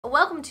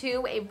Welcome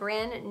to a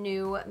brand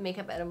new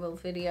makeup edible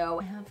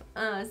video. I have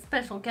a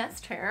special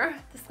guest here,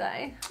 this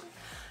guy.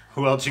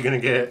 Who else you gonna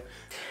get?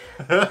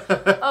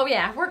 Oh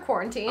yeah, we're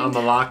quarantined. On the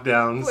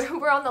lockdowns.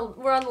 We're on the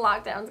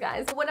lockdowns,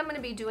 guys. What I'm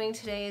gonna be doing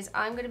today is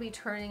I'm gonna be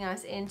turning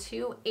us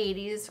into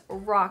 80s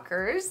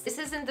rockers. This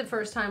isn't the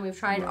first time we've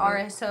tried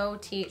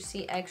RSO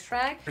THC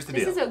extract. Here's the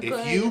this deal. is a good...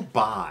 If you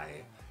buy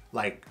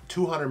like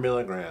 200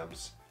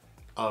 milligrams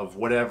of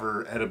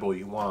whatever edible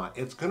you want,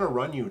 it's gonna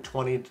run you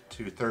 $20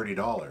 to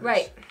 $30.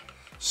 Right.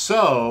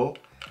 So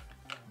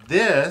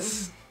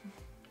this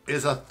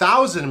is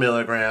 1,000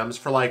 milligrams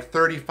for like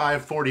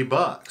 35, 40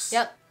 bucks.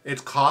 Yep.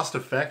 It's cost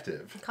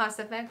effective. Cost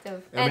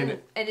effective. And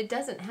it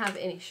doesn't have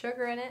any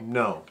sugar in it.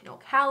 No.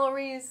 No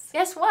calories.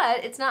 Guess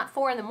what? It's not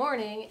 4 in the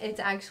morning. It's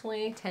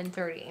actually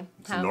 10:30.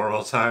 It's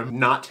normal time.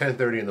 Not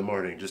 10:30 in the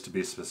morning, just to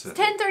be specific.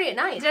 10:30 at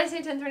night. Did I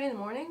say 10:30 in the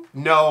morning?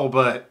 No,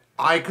 but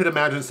I could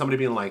imagine somebody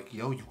being like,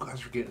 yo, you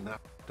guys are getting that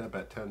up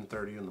at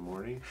 10:30 in the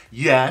morning?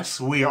 Yes,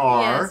 we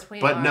are. Yes, we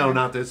but are. no,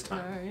 not this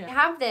time. I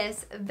have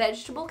this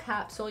vegetable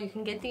capsule. You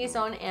can get these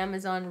on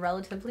Amazon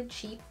relatively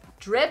cheap.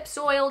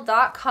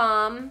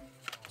 Dripsoil.com.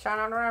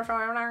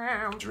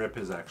 Drip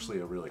is actually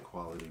a really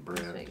quality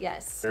brand.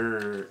 Yes.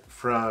 They're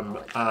from,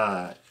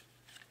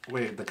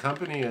 wait, the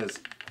company is...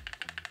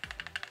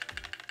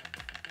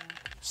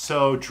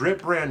 So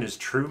Drip brand is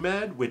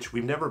TrueMed, which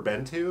we've never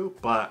been to,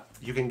 but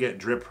you can get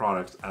Drip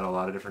products at a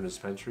lot of different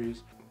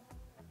dispensaries.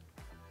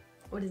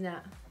 What is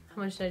that?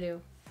 How much did I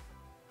do?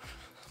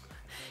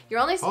 You're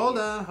only... Hold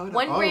on.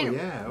 One grain,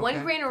 yeah, okay.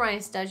 1 grain of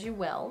rice does you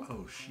well.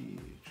 Oh, sheesh.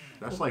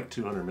 That's like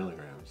 200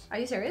 milligrams. Are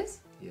you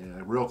serious?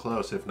 Yeah, real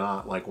close, if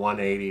not like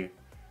 180,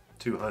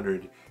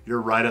 200.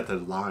 You're right at the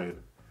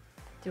line.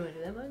 Do I do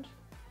that much?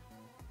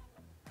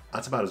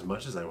 That's about as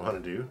much as I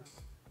want to do.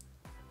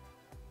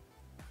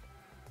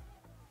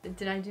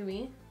 Did I do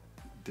me?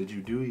 Did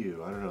you do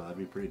you? I don't know, that'd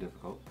be pretty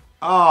difficult.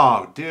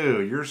 Oh,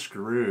 dude, you're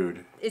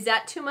screwed. Is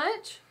that too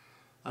much?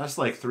 That's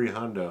like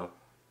 300.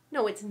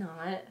 No, it's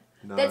not.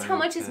 No, That's how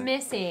much is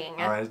missing.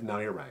 All right, no,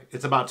 you're right.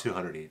 It's about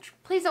 200 each.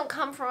 Please don't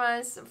come from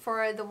us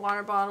for the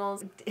water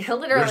bottles.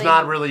 Literally. There's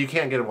not really, you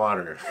can't get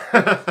water.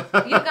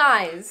 You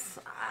guys,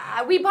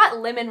 we bought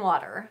lemon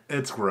water.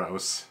 It's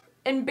gross.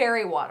 And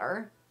berry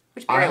water.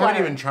 Which I berry haven't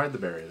water, even tried the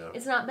berry though.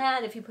 It's not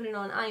bad if you put it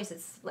on ice.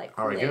 It's like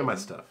all right, give me my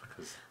stuff.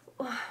 Cause...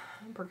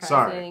 I'm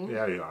procrastinating. Sorry,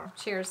 yeah you are.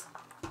 Cheers.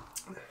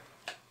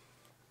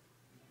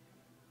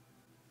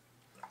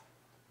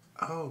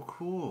 Oh,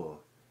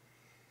 cool.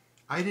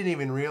 I didn't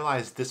even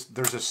realize this.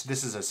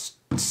 This is a.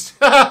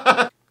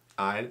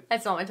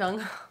 That's not my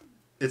tongue.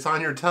 It's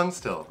on your tongue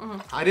still.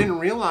 I didn't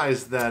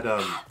realize that.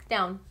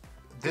 Down.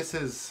 This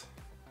is.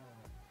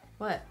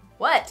 What?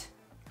 What?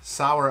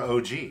 Sour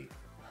OG.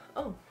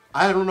 Oh.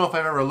 I don't know if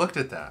I've ever looked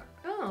at that.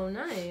 Oh,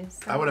 nice.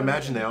 I would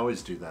imagine they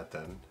always do that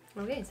then.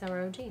 Okay,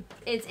 sour OG.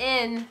 It's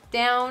in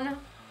down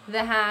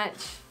the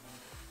hatch,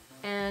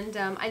 and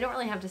I don't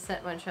really have to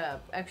set much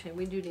up. Actually,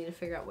 we do need to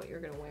figure out what you're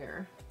gonna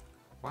wear.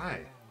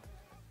 Why?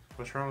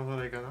 What's wrong with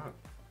what I got on?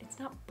 It's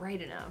not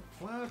bright enough.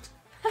 What?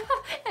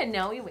 And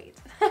now we wait.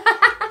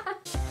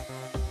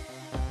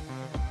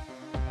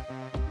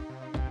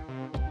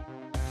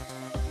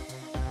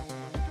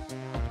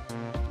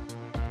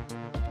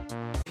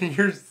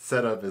 Your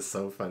setup is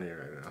so funny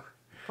right now.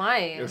 Why?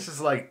 It's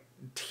just like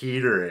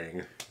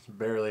teetering. It's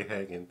barely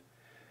hanging.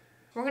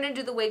 We're gonna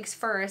do the wigs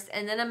first,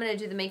 and then I'm gonna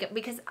do the makeup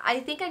because I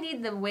think I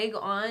need the wig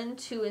on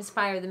to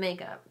inspire the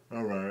makeup.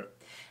 All right.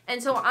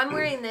 And so I'm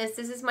wearing this.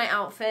 This is my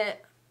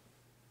outfit.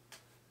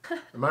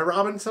 Am I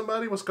robbing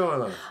somebody? What's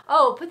going on?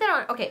 Oh, put that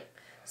on. Okay,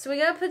 so we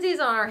gotta put these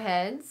on our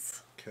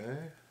heads.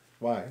 Okay.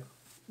 Why?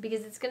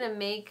 Because it's gonna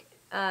make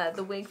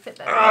the wig fit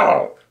better.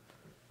 Ow!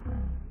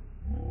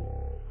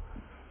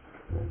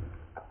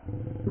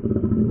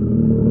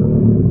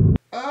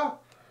 Oh!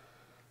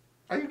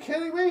 Are you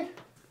kidding me?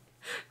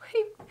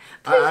 Wait,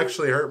 I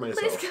actually hurt myself.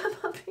 please come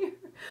up here.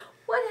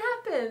 What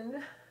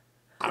happened?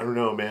 I don't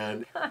know,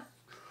 man.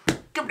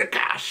 Give me the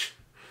cash.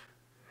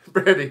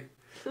 Brandi.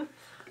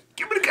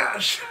 Give me the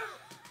cash.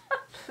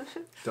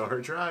 Don't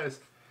hurt your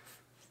eyes.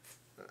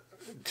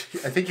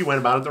 I think you went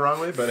about it the wrong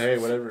way, but hey,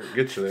 whatever.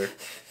 Get you there.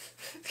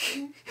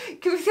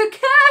 Give me the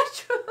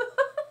cash.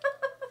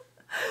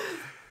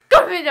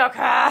 Give me the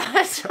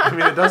cash. I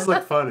mean, it does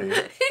look funny.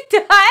 It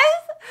does?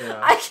 Yeah.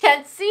 I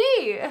can't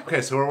see. Okay,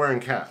 so we're wearing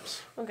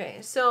caps.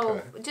 Okay,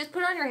 so just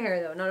put it on your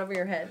hair though, not over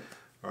your head.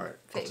 All right.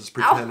 Okay. I'll just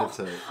pretend it's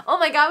a... Oh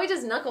my god, we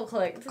just knuckle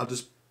clicked. I'll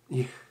just...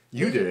 You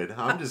did.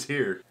 I'm just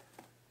here.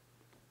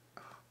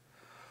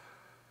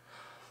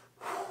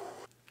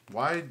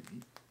 Why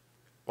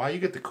you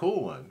get the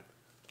cool one?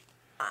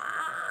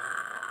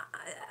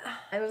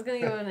 I was gonna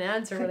give an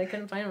answer, but I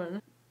couldn't find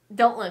one.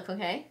 Don't look,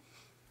 okay?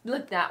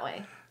 Look that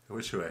way.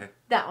 Which way?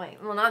 That way.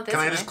 Well, not this way.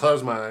 Can I just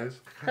close my eyes?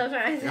 Close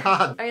your eyes.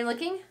 God. Are you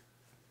looking?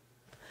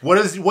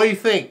 What do you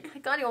think? Oh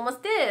my god, you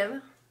almost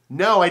did.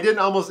 No, I didn't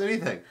almost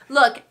anything.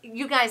 Look,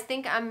 you guys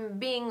think I'm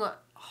being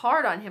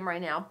hard on him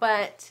right now,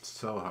 but...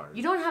 So hard.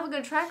 You don't have a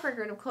good track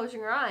record of closing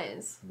your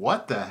eyes.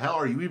 What the hell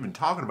are you even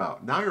talking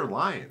about? Now you're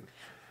lying.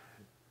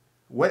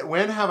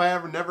 When have I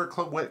ever never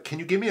closed? Can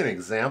you give me an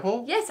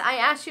example? Yes, I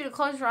asked you to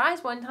close your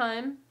eyes one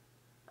time.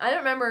 I don't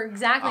remember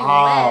exactly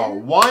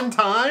when. One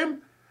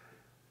time?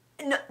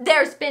 No,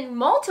 there's been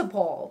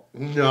multiple.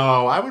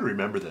 No, I would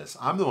remember this.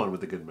 I'm the one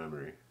with the good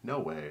memory. No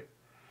way.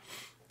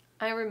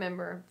 I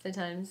remember the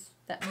times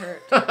that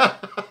hurt. Get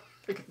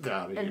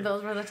out of here. And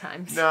those were the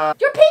times. No.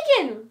 You're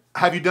peeking!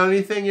 Have you done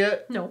anything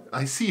yet? No.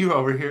 I see you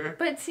over here.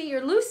 But see,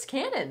 you're loose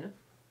cannon.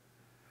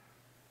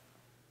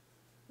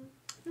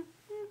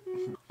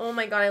 Oh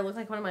my god, I look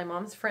like one of my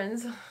mom's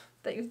friends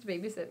that used to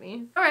babysit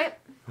me. Alright.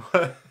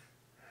 What?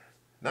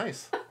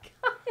 Nice. Oh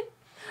god.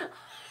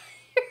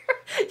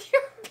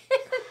 You're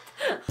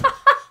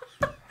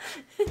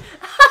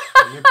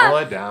Can you pull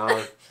it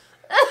down?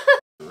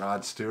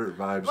 Rod Stewart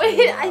vibes.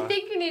 Wait, I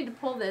think you need to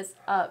pull this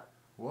up.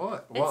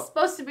 What? It's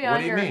supposed to be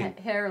on your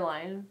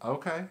hairline.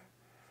 Okay.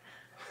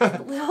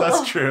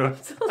 That's true.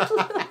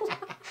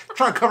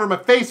 Trying to cover my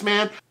face,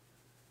 man.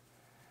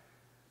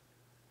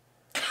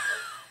 Oh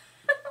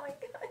my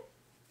god.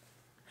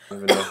 I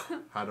don't even know.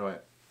 How do I...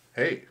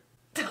 Hey.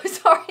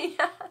 Sorry.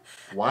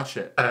 Watch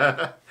it.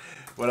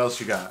 What else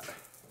you got?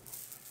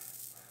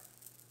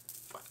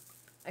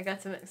 I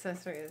got some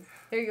accessories.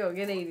 Here you go,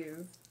 get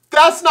 80s.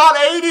 That's not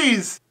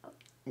 80s!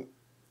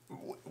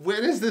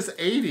 When is this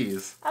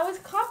 80s? I was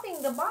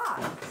copying the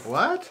box.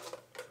 What?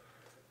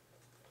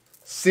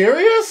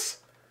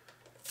 Serious?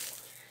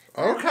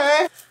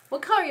 Okay.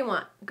 What color you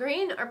want?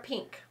 Green or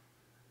pink?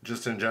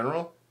 Just in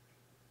general?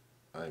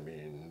 I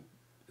mean,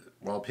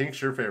 well,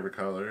 pink's your favorite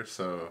color,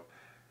 so...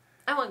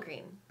 I want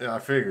green. Yeah, I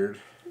figured.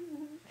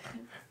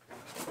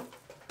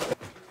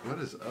 What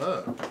is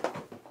up?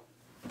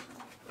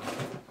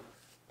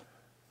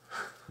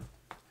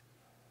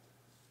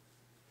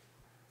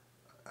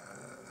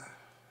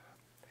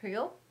 Here you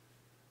go.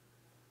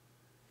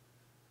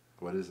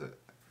 What is it?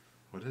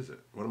 What is it?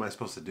 What am I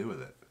supposed to do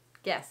with it?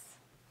 Guess.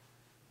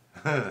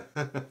 Put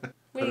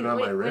it on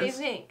my wrist? What do you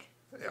think?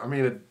 I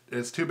mean,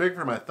 it's too big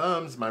for my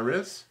thumbs. My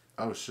wrists?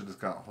 Oh shit, it's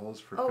got holes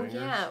for fingers? Oh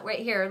yeah, right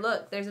here.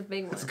 Look, there's a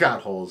big one. It's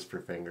got holes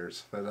for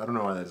fingers. I don't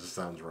know why that just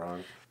sounds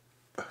wrong.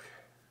 Okay.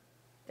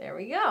 There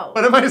we go.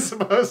 What am I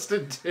supposed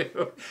to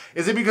do?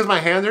 Is it because my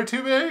hands are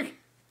too big?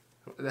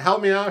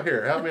 Help me out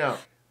here. Help me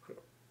out.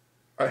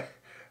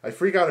 I'd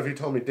freak out if you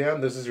told me,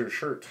 damn, this is your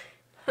shirt.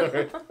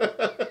 I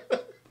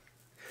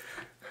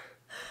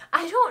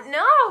don't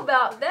know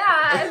about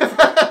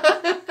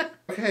that.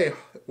 Okay,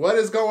 what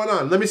is going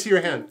on? Let me see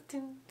your hand.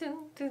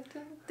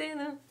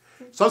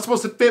 So I'm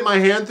supposed to fit my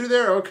hand through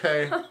there?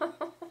 Okay.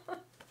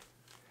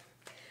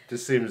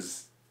 Just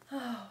seems...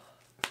 Right,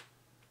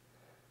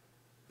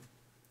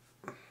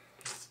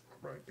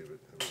 give it.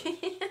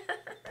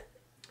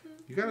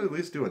 You gotta at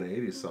least do an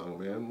 80s song,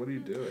 man. What are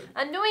you doing?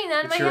 I'm doing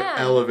that in my head. It's your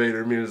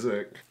elevator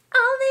music.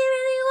 All they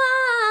really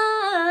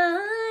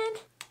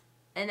want.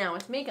 And now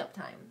it's makeup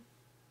time.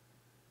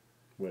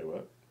 Wait,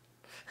 what?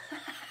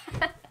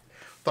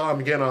 Thought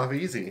I'm getting off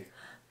easy.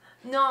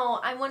 No,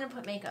 I want to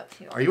put makeup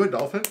too. Are you a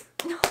dolphin?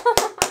 No.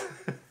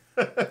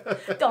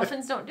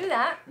 Dolphins don't do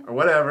that. Or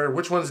whatever.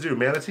 Which ones do?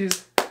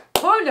 Manatees?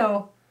 Oh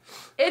no.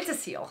 It's a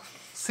seal.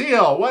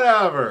 Seal,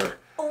 whatever.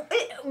 Oh,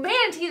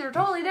 manatees are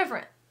totally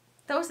different.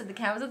 Those are the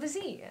cows of the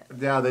sea.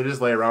 Yeah, they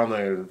just lay around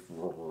like...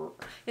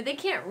 Yeah, they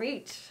can't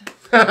reach.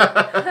 Then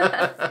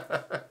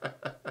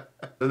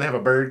they have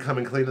a bird come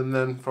and clean them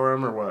then for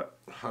them, or what?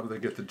 How do they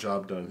get the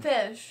job done?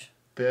 Fish.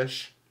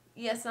 Fish?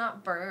 Yes,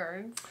 not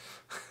birds.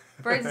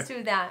 Birds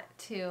do that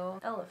to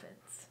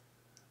elephants.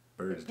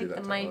 Birds do that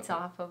Take the mites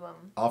off of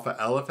them. Off of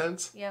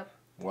elephants? Yep.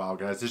 Wow,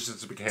 guys, this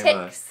just became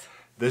Ticks.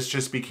 This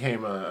just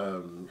became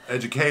a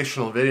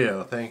educational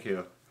video. Thank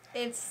you.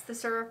 It's the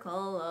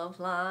circle of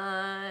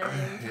life.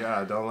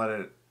 Yeah, don't let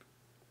it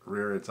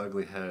rear its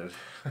ugly head.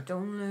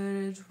 Don't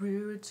let it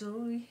rear its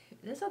ugly head.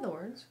 That's not the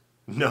words.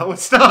 No,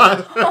 it's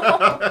not.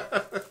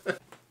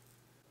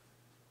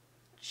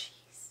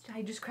 Jeez,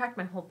 I just cracked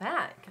my whole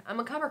back. I'm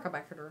a cover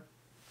collector.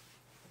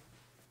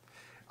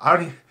 How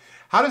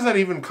does that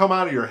even come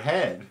out of your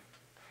head?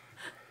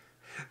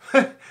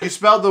 You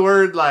spelled the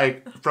word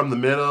like from the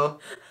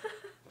middle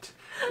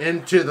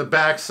into the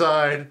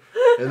backside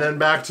and then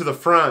back to the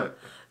front.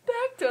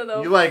 Back to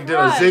the You like did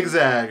a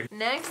zigzag.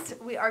 Next,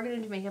 we are going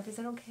to do makeup. Is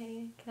that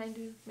okay? Can I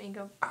do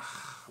makeup?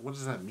 What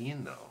does that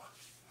mean though?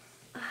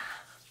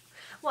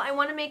 Well, I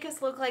want to make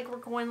us look like we're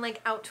going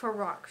like out to a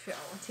rock show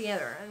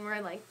together and we're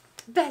like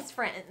best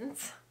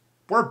friends.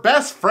 We're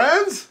best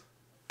friends?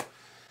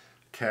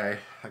 Okay,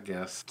 I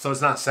guess. So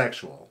it's not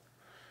sexual?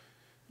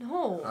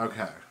 No.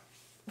 Okay.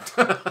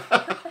 I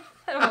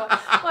don't know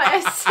why I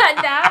said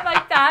that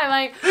like that. I'm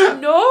like,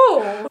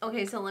 no.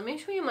 Okay, so let me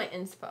show you my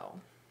inspo.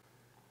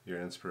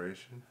 Your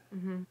inspiration?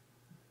 Mm-hmm.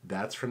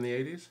 That's from the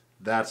 80s?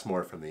 That's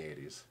more from the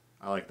 80s.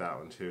 I like that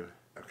one too.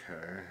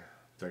 Okay.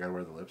 Do I gotta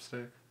wear the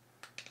lipstick?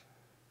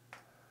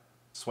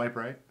 Swipe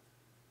right?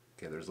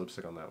 Okay, there's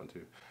lipstick on that one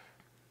too.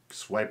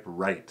 Swipe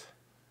right.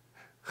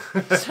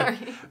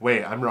 Sorry.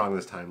 Wait, I'm wrong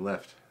this time.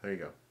 Left. There you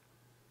go.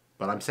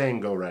 But I'm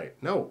saying go right.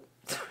 No.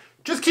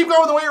 Just keep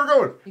going the way you're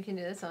going. You can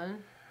do this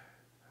one.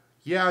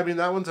 Yeah, I mean,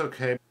 that one's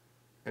okay.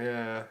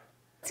 Yeah.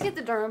 Let's get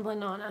the Durham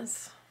blend on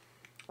us.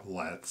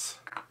 Let's.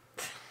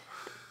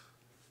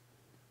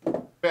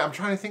 Wait, I'm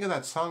trying to think of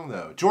that song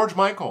though. George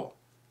Michael.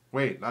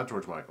 Wait, not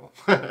George Michael.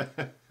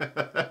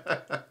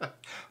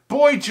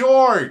 Boy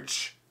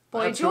George.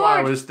 Boy That's George. who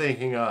I was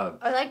thinking of.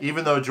 I like.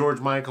 Even though George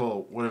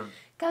Michael would have.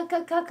 Come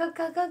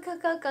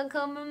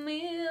a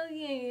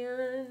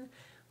million.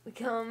 We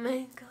come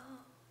and go.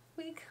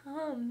 We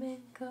come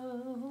and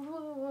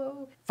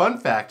go. Fun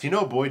fact, you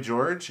know Boy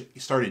George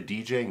started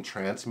DJing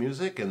trance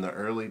music in the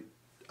early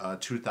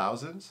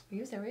 2000s? Are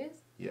you serious?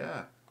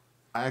 Yeah.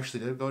 I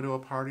actually did go to a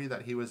party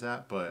that he was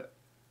at, but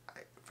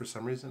for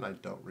some reason I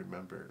don't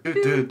remember.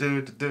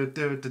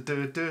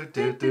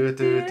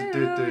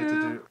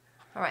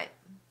 Alright.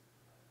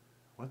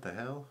 What the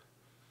hell?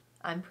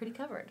 I'm pretty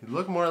covered. You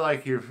look more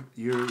like you're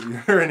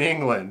in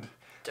England.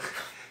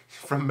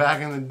 From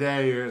back in the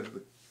day, you're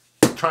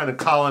trying to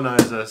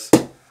colonize us.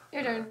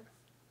 Your turn.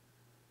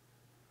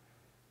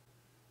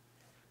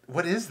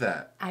 What is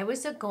that? I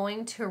was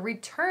going to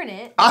return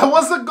it. I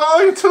wasn't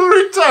going to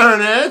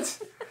return it.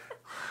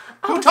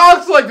 Who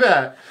talks like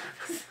that?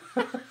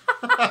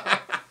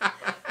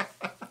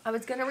 I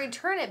was going to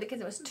return it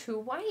because it was too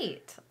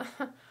white.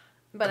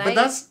 But I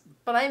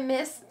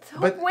missed the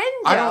but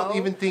window. I don't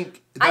even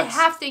think I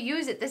have to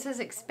use it. This is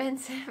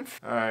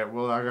expensive. All right.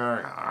 Well, I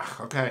got.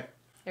 Okay.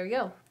 There we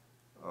go.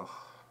 Oh.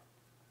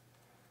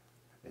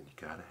 And you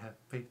gotta have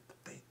faith,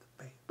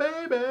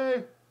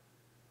 baby.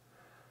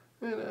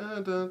 Okay.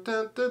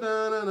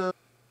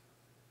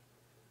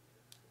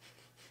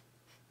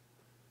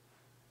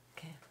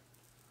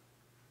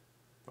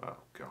 Oh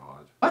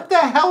God. What the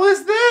hell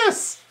is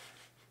this?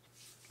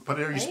 But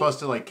are you supposed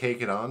to like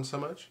cake it on so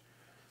much?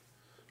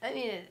 I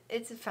mean,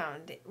 it's a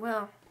foundation.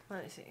 Well,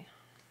 let me see.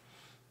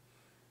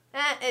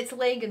 It's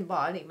leg and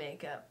body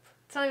makeup.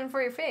 It's not even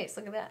for your face.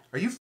 Look at that. Are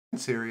you f***ing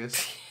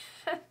serious?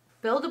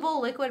 Buildable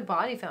liquid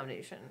body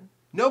foundation.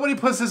 Nobody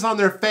puts this on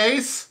their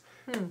face.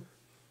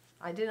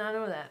 I did not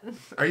know that.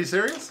 Are you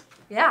serious?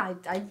 Yeah,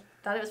 I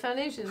thought it was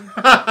foundation.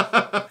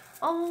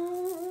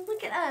 Oh,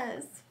 look at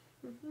us.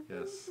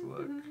 Yes,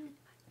 look.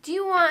 Do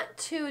you want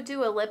to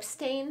do a lip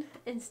stain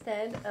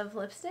instead of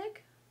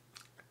lipstick?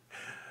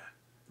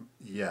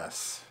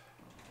 Yes.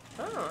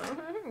 Oh,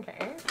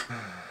 okay.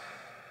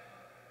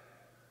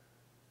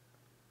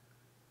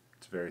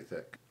 It's very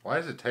thick. Why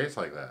does it taste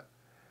like that?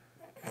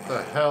 What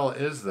the hell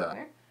is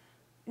that?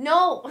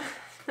 No,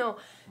 no,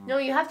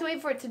 you have to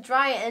wait for it to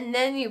dry and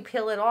then you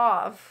peel it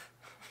off.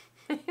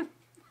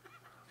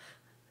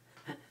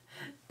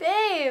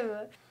 Babe!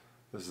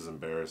 This is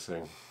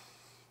embarrassing.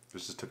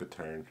 This just took a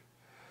turn.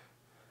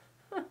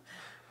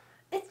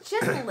 It's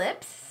just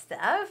lip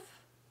stuff.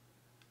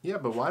 Yeah,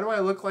 but why do I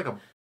look like a...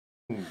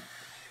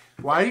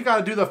 Why you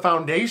gotta do the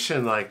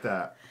foundation like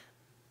that?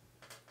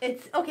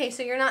 It's okay,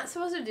 so you're not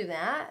supposed to do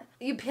that.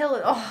 You peel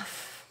it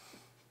off.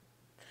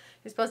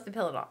 You're supposed to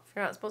peel it off.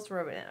 You're not supposed to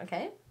rub it in,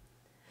 okay?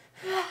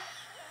 I'm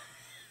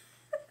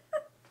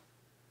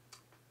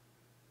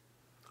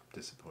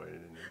disappointed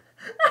in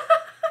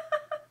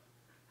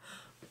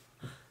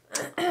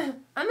you.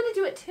 I'm gonna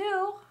do it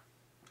too.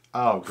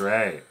 Oh,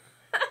 great.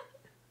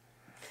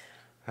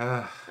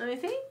 Let me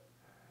see.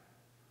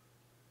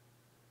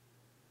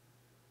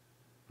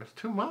 It's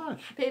too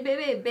much.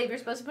 Babe, you're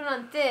supposed to put it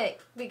on thick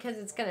because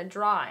it's gonna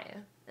dry.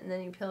 And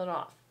then you peel it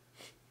off.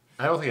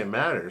 I don't think it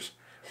matters.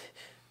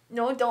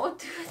 No, don't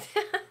do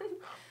that.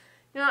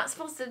 You're not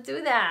supposed to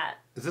do that.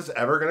 Is this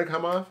ever gonna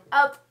come off?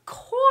 Of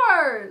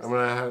course. I'm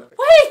gonna have...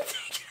 Wait!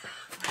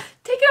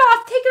 Take it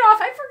off! Take it off!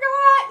 I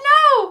forgot!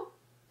 No!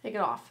 Take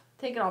it off.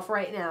 Take it off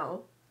right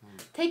now.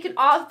 Take it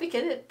off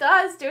because it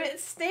does, dude. It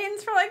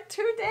stains for like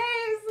 2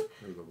 days.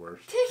 You're the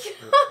worst. Take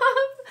it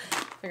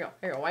off. Here you go.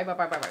 Here you go. Wipe.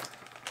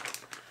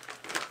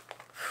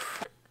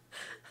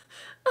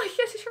 I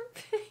get your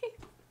face.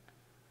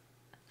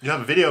 You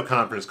have a video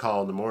conference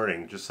call in the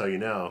morning, just so you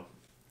know.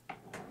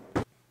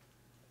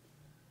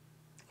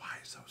 Why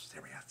so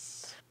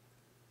serious?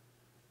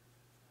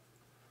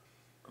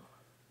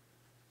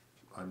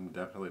 I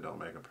definitely don't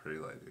make a pretty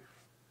lady.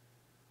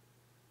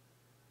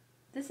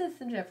 This is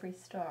the Jeffree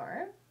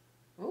Star.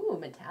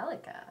 Ooh,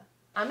 Metallica.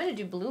 I'm going to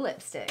do blue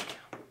lipstick.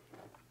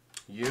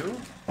 You?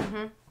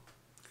 Mm-hmm.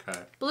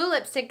 Okay. Blue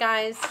lipstick,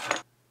 guys.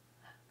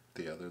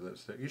 The other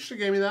lipstick. You should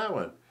have gave me that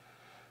one.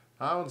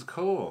 That one's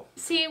cool.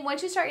 See,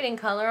 once you start getting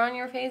color on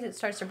your face, it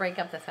starts to break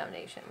up the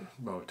foundation.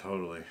 Oh,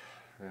 totally.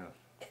 Yeah.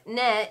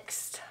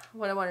 Next,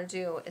 what I want to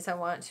do is I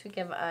want to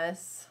give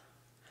us...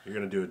 You're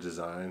going to do a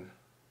design?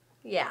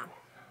 Yeah.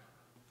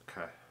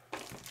 Okay.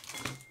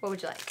 What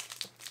would you like?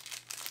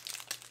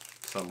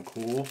 Something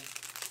cool?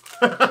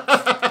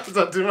 Is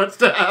that too much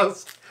to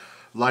ask?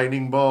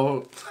 Lightning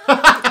bolt. You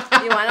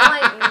want a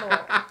lightning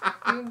bolt?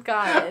 You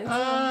got it.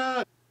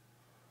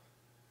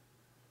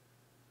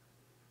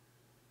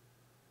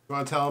 You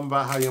want to tell them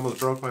about how you almost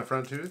broke my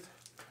front tooth?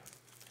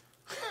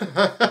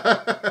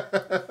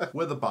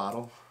 With a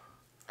bottle.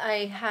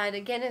 I had a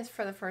Guinness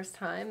for the first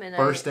time, and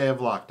First day of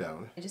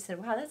lockdown. I just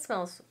said, "Wow, that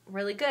smells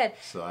really good."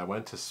 So I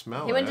went to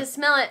smell it. He went to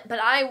smell it, but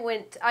I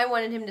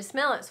wanted him to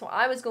smell it, so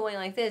I was going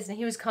like this, and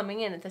he was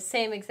coming in at the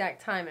same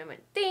exact time, and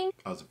went ding.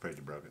 I was afraid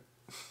you broke it.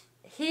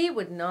 He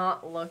would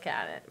not look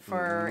at it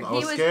for. I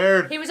was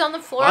scared. He was on the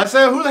floor. I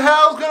said, "Who the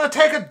hell's gonna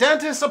take a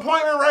dentist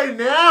appointment right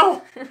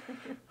now?"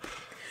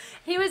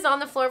 He was on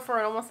the floor for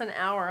almost an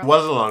hour. It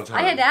was a long time.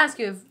 I had to ask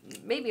you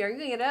if maybe are you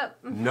gonna get up?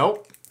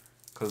 Nope.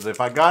 Because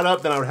if I got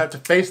up, then I would have to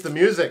face the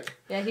music.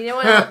 Yeah, he didn't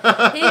want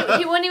to.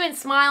 he wouldn't even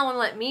smile and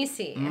let me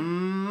see.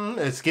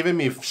 It's giving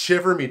me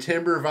shiver me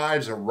timber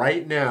vibes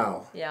right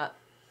now. Yeah.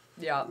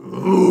 Yeah.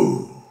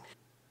 Ooh.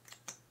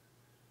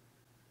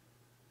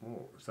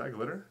 Oh, is that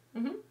glitter?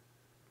 Mm-hmm.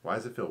 Why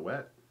does it feel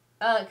wet?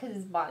 Because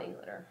it's body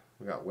glitter.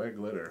 We got wet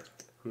glitter.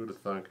 Who'd have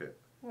thunk it?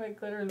 Wet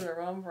glitter's been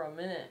around for a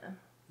minute.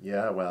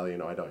 Yeah, well, you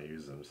know, I don't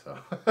use them, so.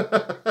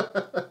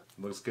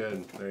 Looks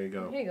good. There you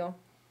go. Here you go.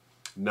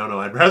 No,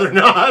 I'd rather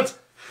not.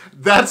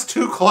 That's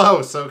too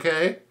close,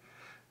 okay?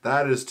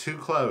 That is too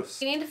close.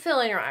 You need to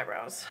fill in your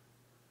eyebrows.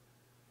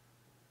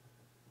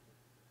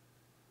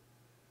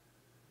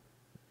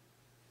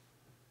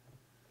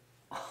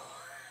 Ew!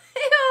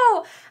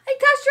 I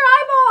touched your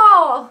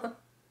eyeball!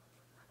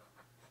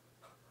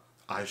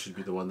 I should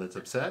be the one that's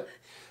upset.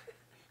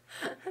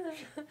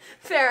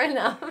 Fair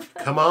enough.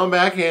 Come on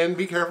back in.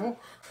 Be careful.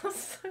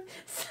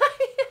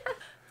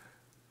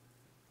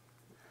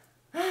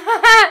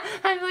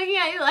 I'm looking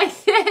at you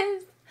like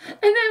this, and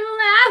I'm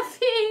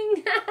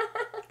laughing.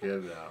 Get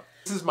it out.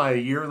 This is my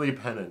yearly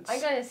penance. I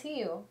gotta see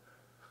you.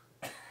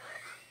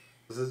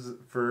 This is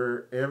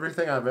for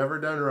everything I've ever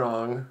done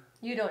wrong.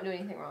 You don't do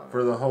anything wrong.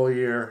 For the whole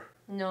year.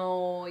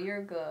 No,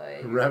 you're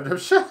good. Revved up.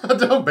 Shut up.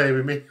 Don't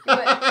baby me.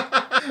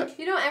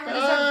 You don't ever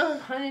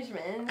deserve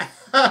punishment.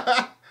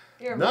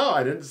 No,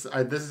 I didn't.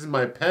 This is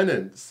my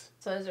penance.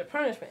 So is there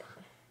punishment?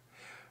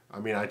 I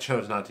mean, I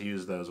chose not to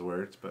use those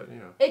words, but, you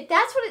know.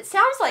 That's what it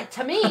sounds like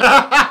to me. I'm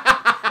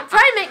trying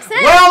to make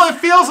sense. Well, it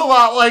feels a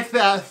lot like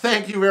that.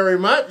 Thank you very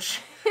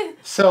much.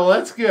 So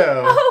let's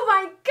go. Oh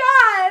my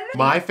God.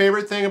 My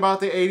favorite thing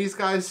about the 80s,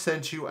 guys,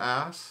 since you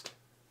asked,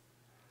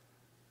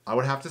 I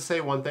would have to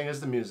say one thing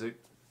is the music.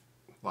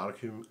 A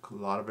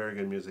lot of very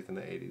good music in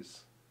the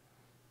 80s.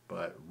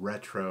 But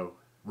retro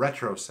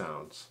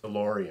sounds.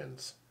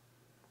 DeLoreans.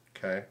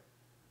 Okay?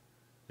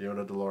 You know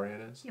what a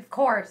DeLorean is? Of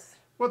course.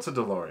 What's a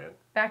DeLorean?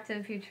 Back to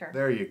the Future.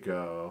 There you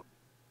go.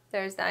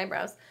 There's the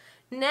eyebrows.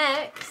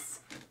 Next,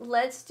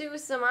 let's do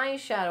some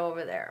eyeshadow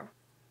over there.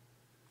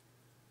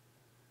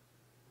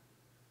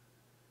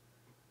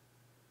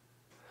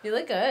 You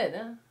look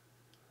good.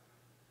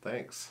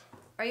 Thanks.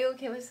 Are you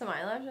okay with some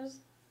eyelashes?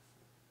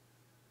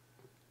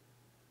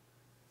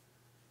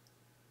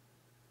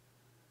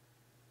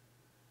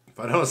 If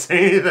I don't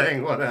say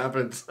anything, what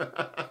happens?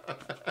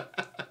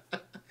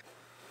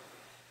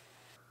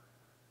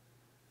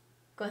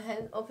 Go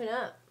ahead, open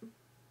up.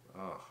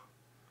 Oh.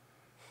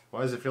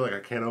 Why does it feel like I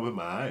can't open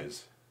my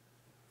eyes?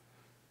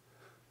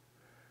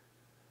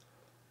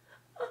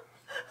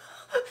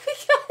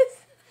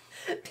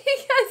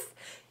 Because,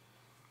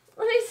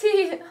 let me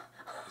see.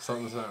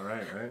 Something's not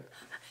right? Latex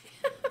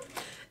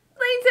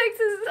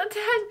is attached.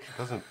 It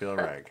doesn't feel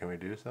right. Can we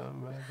do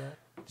something about that?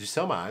 Did you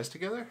sew my eyes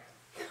together?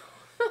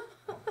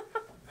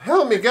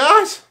 Help me,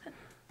 guys!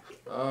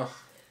 Oh.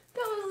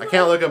 I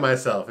can't look at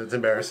myself. It's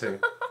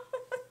embarrassing.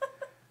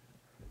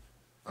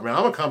 I mean,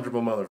 I'm a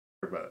comfortable motherfucker,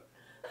 but...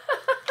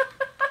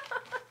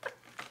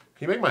 Can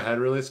you make my head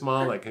really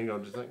small? Like, can you go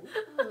just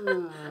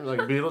like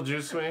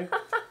Beetlejuice me?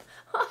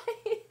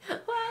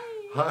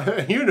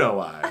 Why? You know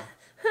why.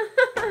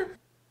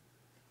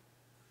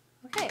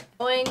 Okay.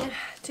 Going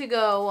to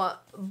go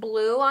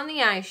blue on the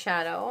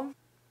eyeshadow.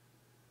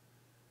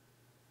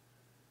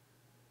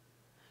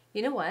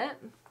 You know what?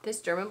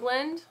 This German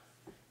blend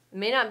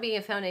may not be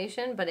a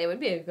foundation, but it would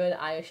be a good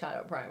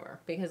eyeshadow primer.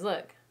 Because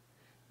look,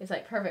 it's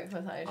like perfect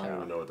with eyeshadow. I don't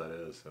even know what that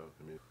is, so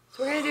I mean.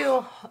 So we're gonna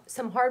do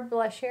some hard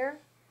blush here.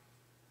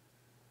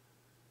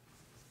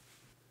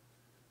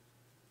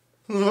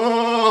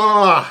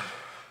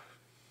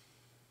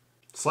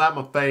 Slap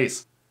my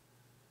face.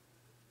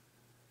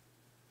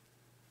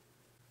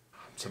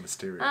 I'm so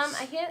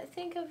mysterious. I can't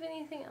think of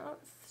anything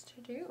else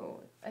to do.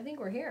 I think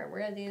we're here.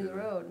 We're at the end of the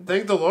road.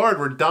 Thank the Lord,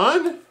 we're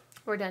done?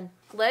 We're done.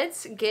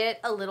 Let's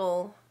get a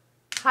little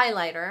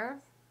highlighter.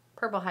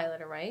 Purple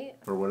highlighter, right?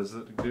 For what does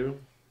it do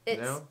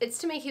now? It's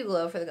to make you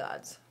glow for the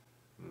gods.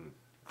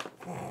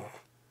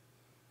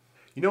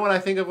 You know what I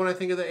think of when I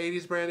think of the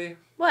 80s, Brandi?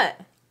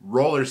 What?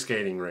 Roller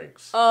skating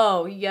rinks.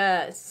 Oh,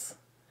 yes.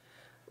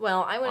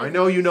 Well, I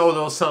know you know a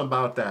little something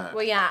about that.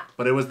 Well, yeah.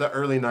 But it was the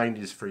early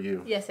 90s for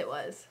you. Yes, it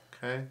was.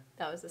 Okay.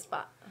 That was the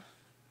spot.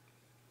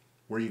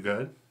 Were you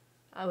good?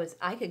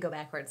 I could go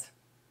backwards.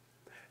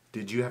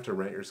 Did you have to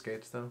rent your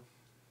skates, though?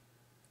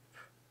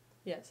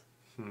 Yes.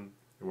 And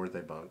weren't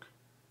they bunk?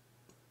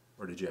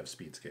 Or did you have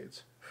speed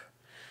skates?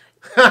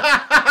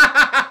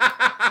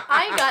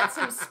 I got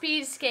some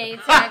speed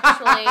skates,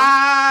 actually.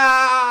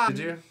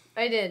 Did you?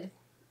 I did.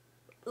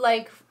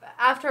 like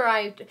after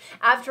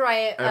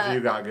After you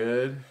got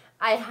good?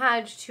 I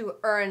had to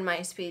earn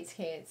my speed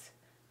skates.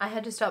 I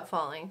had to stop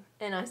falling,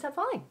 and I stopped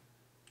falling.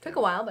 Took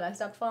a while, but I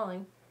stopped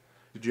falling.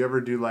 Did you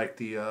ever do like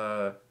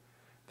the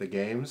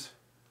games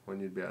when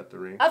you'd be at the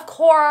rink? Of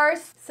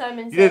course,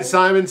 Simon Says. You did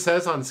Simon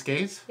Says on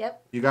skates?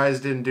 Yep. You guys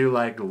didn't do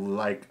like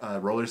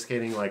roller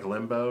skating like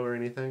limbo or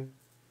anything?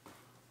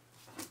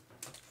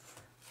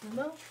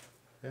 Limbo?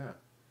 Yeah.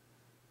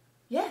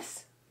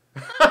 Yes.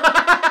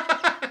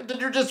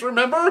 Did you just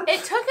remember?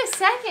 It took a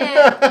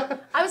second.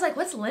 I was like,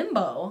 what's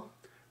limbo?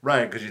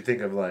 Right, because you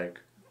think of like...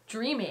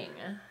 Dreaming.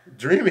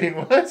 Dreaming?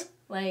 What?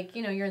 Like,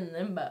 you know, you're in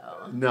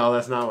limbo. No,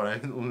 that's not what I...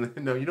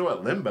 No, you know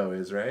what limbo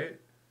is, right?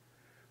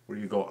 Where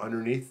you go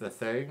underneath the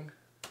thing?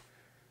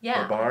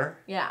 Yeah. The bar?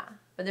 Yeah.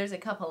 But there's a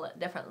couple of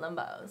different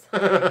limbos.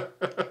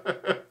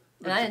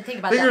 And I didn't think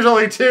about I think that. there's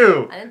only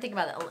 2. I didn't think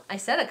about that. I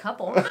said a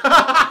couple.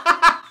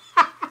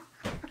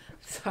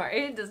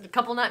 Sorry, does a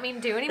couple not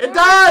mean 2 anymore? It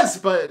does,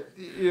 but...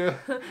 Yeah.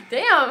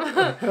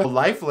 Damn.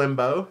 Life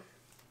limbo.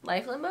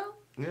 Life limbo?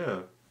 Yeah.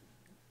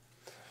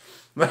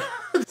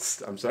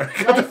 I'm sorry.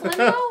 Life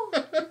limbo?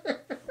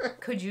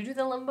 Could you do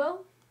the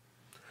limbo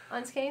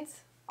on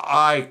skates?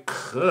 I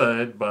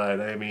could, but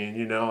I mean,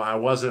 you know, I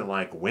wasn't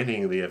like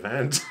winning the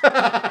event. You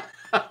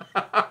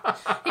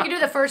could do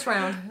the first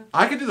round.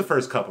 I could do the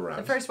first couple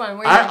rounds. The first one.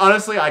 Where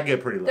Honestly, I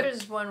get pretty low.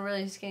 There's one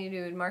really skinny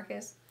dude,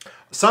 Marcus.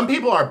 Some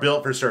people are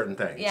built for certain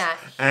things. Yeah.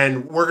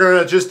 And we're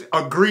going to just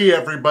agree,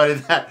 everybody,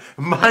 that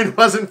mine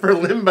wasn't for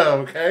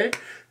limbo, okay?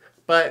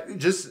 But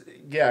just,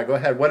 yeah, go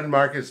ahead. What did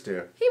Marcus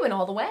do? He went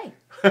all the way.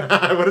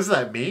 What does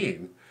that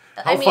mean?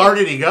 How far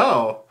did he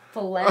go?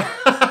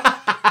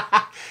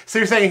 Flat. So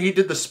you're saying he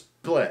did the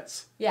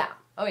splits? Yeah.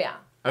 Oh, yeah.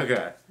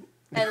 Okay.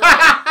 And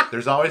like,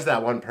 there's always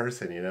that one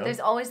person, you know? there's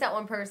always that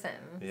one person.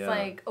 Yeah. It's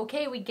like,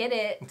 okay, we get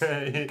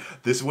it.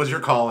 This was your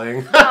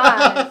calling.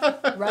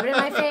 God, rub it in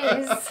my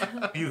face.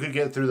 You could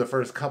get through the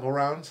first couple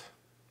rounds?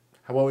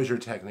 What was your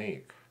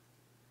technique?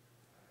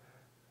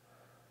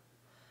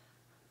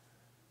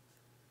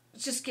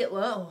 Just get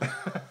low.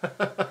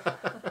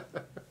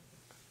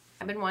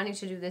 I've been wanting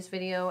to do this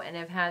video, and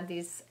I've had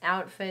these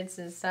outfits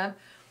and stuff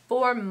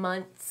for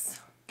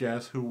months.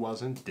 Guess who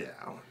wasn't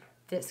down?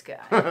 This guy.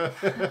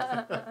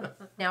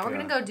 Now we're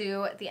gonna go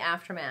do the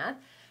aftermath,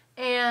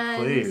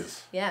 and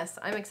please. Yes,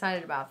 I'm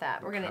excited about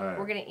that. We're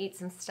gonna eat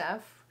some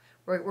stuff.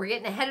 We're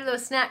getting ahead of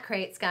those snack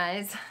crates,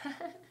 guys.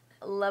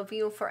 Love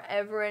you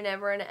forever and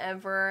ever and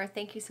ever.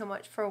 Thank you so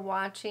much for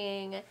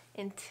watching.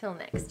 Until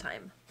next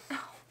time.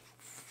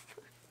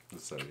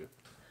 So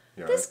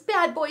this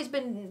bad boy's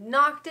been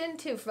knocked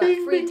into for like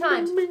 3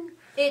 times. Bing.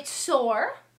 It's sore.